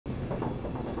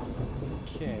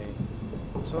Okay.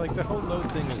 So like the whole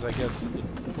load thing is, I guess,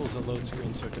 it pulls a load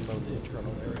screen so it can load the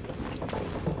internal area.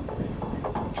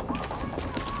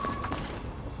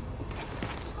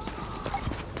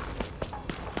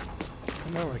 Oh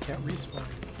no, I can't respawn.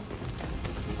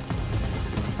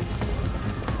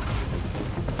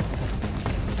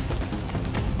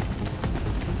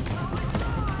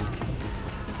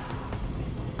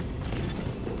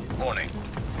 Warning.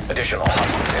 Additional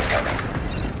hostiles incoming.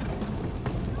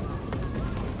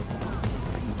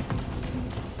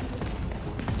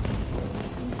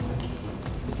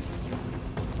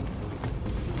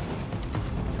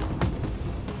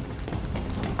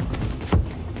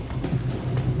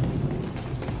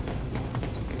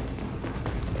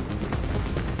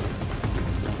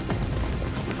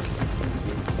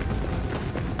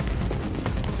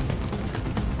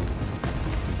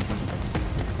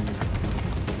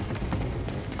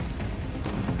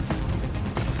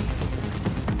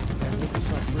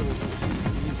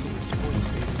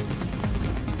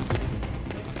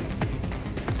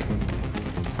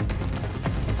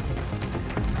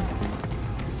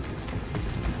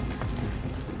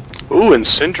 Ooh,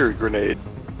 incendiary grenade.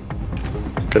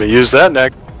 Gonna use that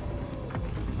next.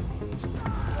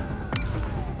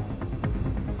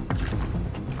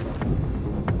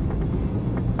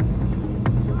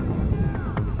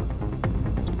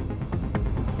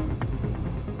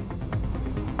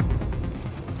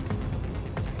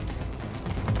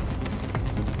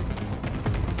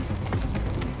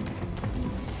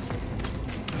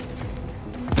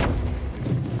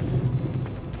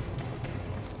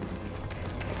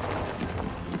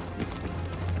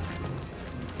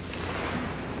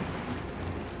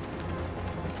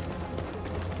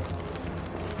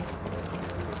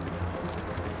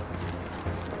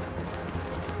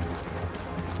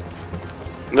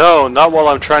 No, not while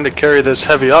I'm trying to carry this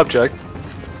heavy object.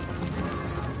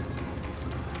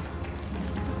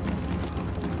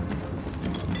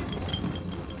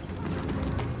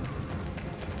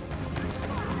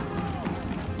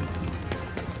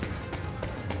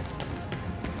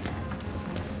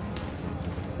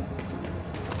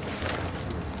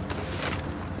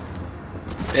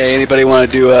 Hey, anybody want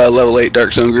to do a level 8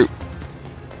 Dark Zone group?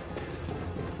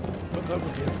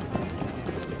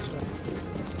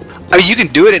 I mean, you can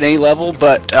do it at any level,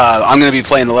 but I'm going to be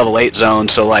playing the level 8 zone,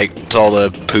 so like, it's all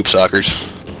the poop suckers.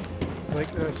 Like,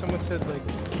 someone said, like,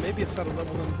 maybe it's not a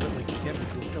level one, but like, you can't be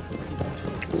grouped up with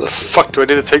people. The fuck do I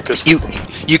need to take this? You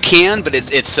can, but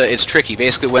it's tricky.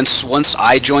 Basically, once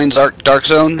I join Dark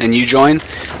Zone and you join,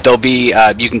 there'll be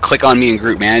you can click on me in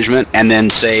group management and then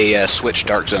say switch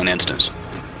Dark Zone instance.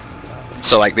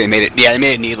 So like they made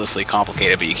it needlessly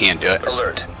complicated, but you can't do it.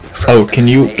 Alert. Oh, can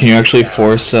you actually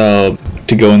force to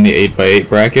go in the 8x8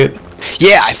 bracket?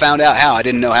 Yeah, I found out how. I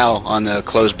didn't know how on the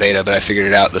closed beta, but I figured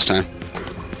it out this time.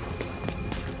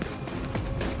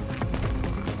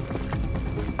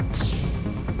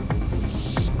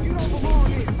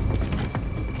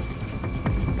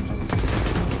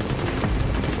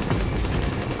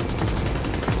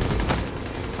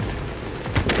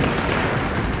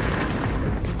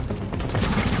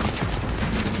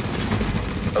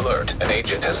 Alert. An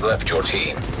agent has left your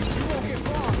team.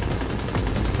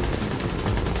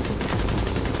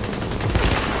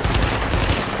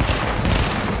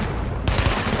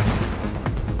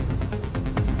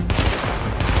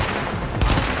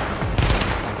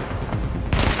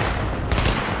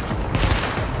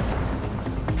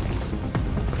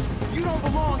 You don't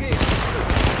belong here.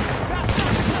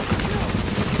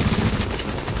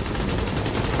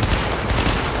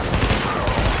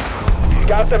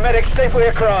 Got the medic safely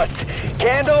across.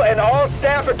 Candle and all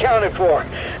staff accounted for.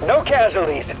 No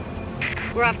casualties.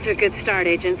 We're off to a good start,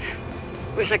 agents.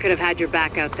 Wish I could have had your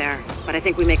back out there, but I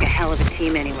think we make a hell of a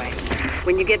team anyway.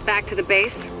 When you get back to the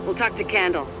base, we'll talk to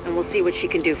Candle, and we'll see what she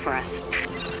can do for us.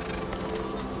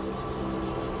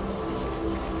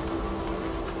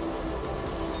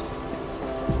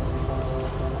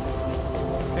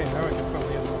 Okay, now I can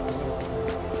probably unlock the door.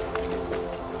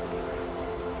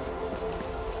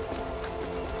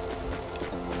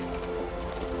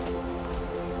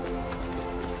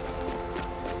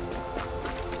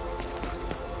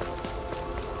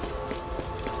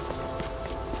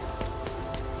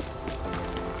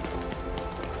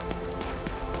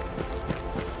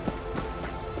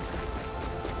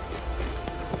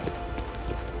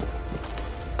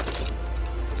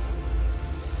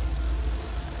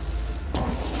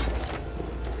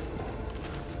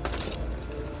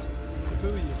 Who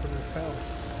you from your palace?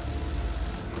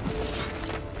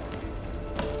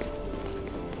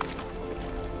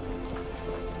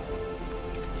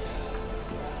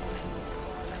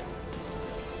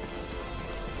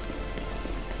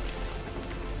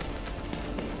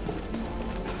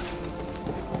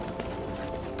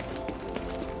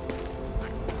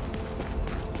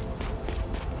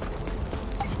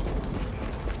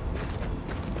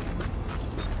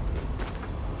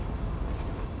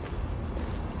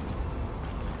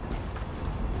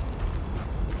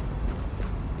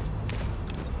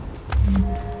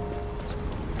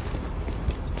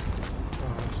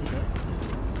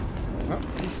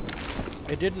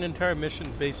 I did an entire mission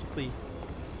basically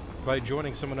by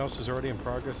joining someone else who's already in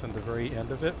progress on the very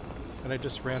end of it, and I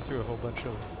just ran through a whole bunch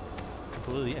of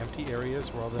completely empty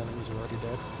areas where all the enemies were already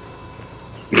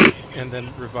dead, and then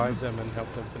revived them and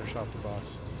helped them finish off the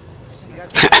boss.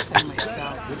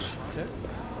 Which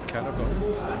kind of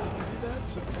bonus that you do that.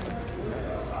 So,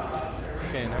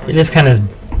 okay, now It is kind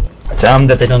of dumb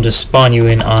that they don't just spawn you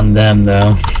in on them,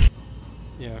 though.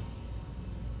 yeah.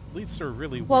 Leads to a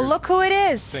really Well, weird look who it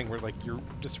is. thing where like you're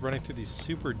just running through these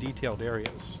super detailed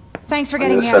areas. Thanks for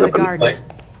getting me out of the garden.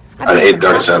 an 8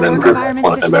 dark zone in group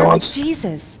one anybody wants.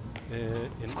 Jesus. In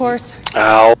Of course.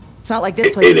 Ow. It's not like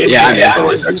this place. Yeah,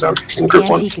 I'm Dark zone in group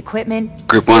one. Antique equipment.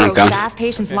 Group one, I'm zero coming. staff,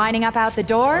 patients lining up out the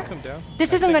door. Come down.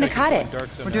 This isn't going to cut it.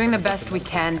 We're doing the best we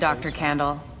can, Dr.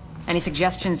 Candle. Any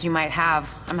suggestions you might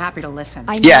have, I'm happy to listen.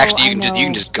 I know, Yeah, actually, you I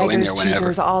can just go in beggars, there whenever.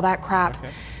 cheaters, all that crap.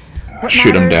 What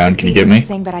Shoot 'em matters down. is Can you being get me? this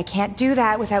thing, but I can't do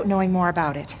that without knowing more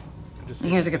about it.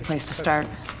 Here's a good place to start.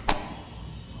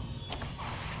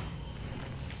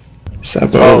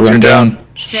 Sapo, Oh, run you're down.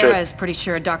 Sarah Shit. is pretty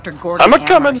sure Dr. Gordon I'm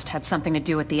a-comin'. Amherst had something to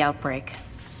do with the outbreak.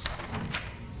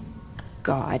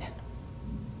 God.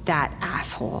 That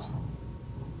asshole.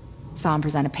 Saw him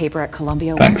present a paper at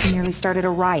Columbia once Thanks. and nearly started a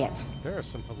riot. There are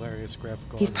some hilarious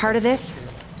graphical. He's part of this?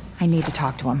 I need to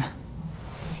talk to him.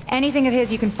 Anything of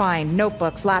his you can find.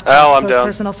 Notebooks, laptops, Al, I'm close down.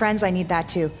 personal friends, I need that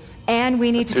too. And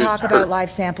we need to Dude, talk about live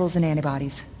samples and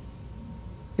antibodies.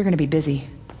 You're gonna be busy.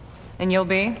 And you'll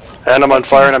be? And I'm on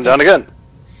fire and I'm down again.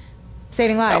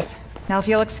 Saving lives. Now if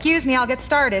you'll excuse me, I'll get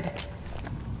started.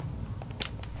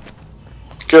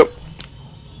 Go.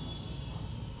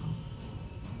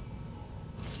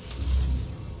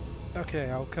 Okay,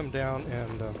 I'll come down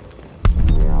and to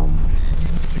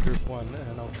group one,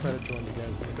 and I'll try to join you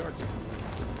guys in the dark zone.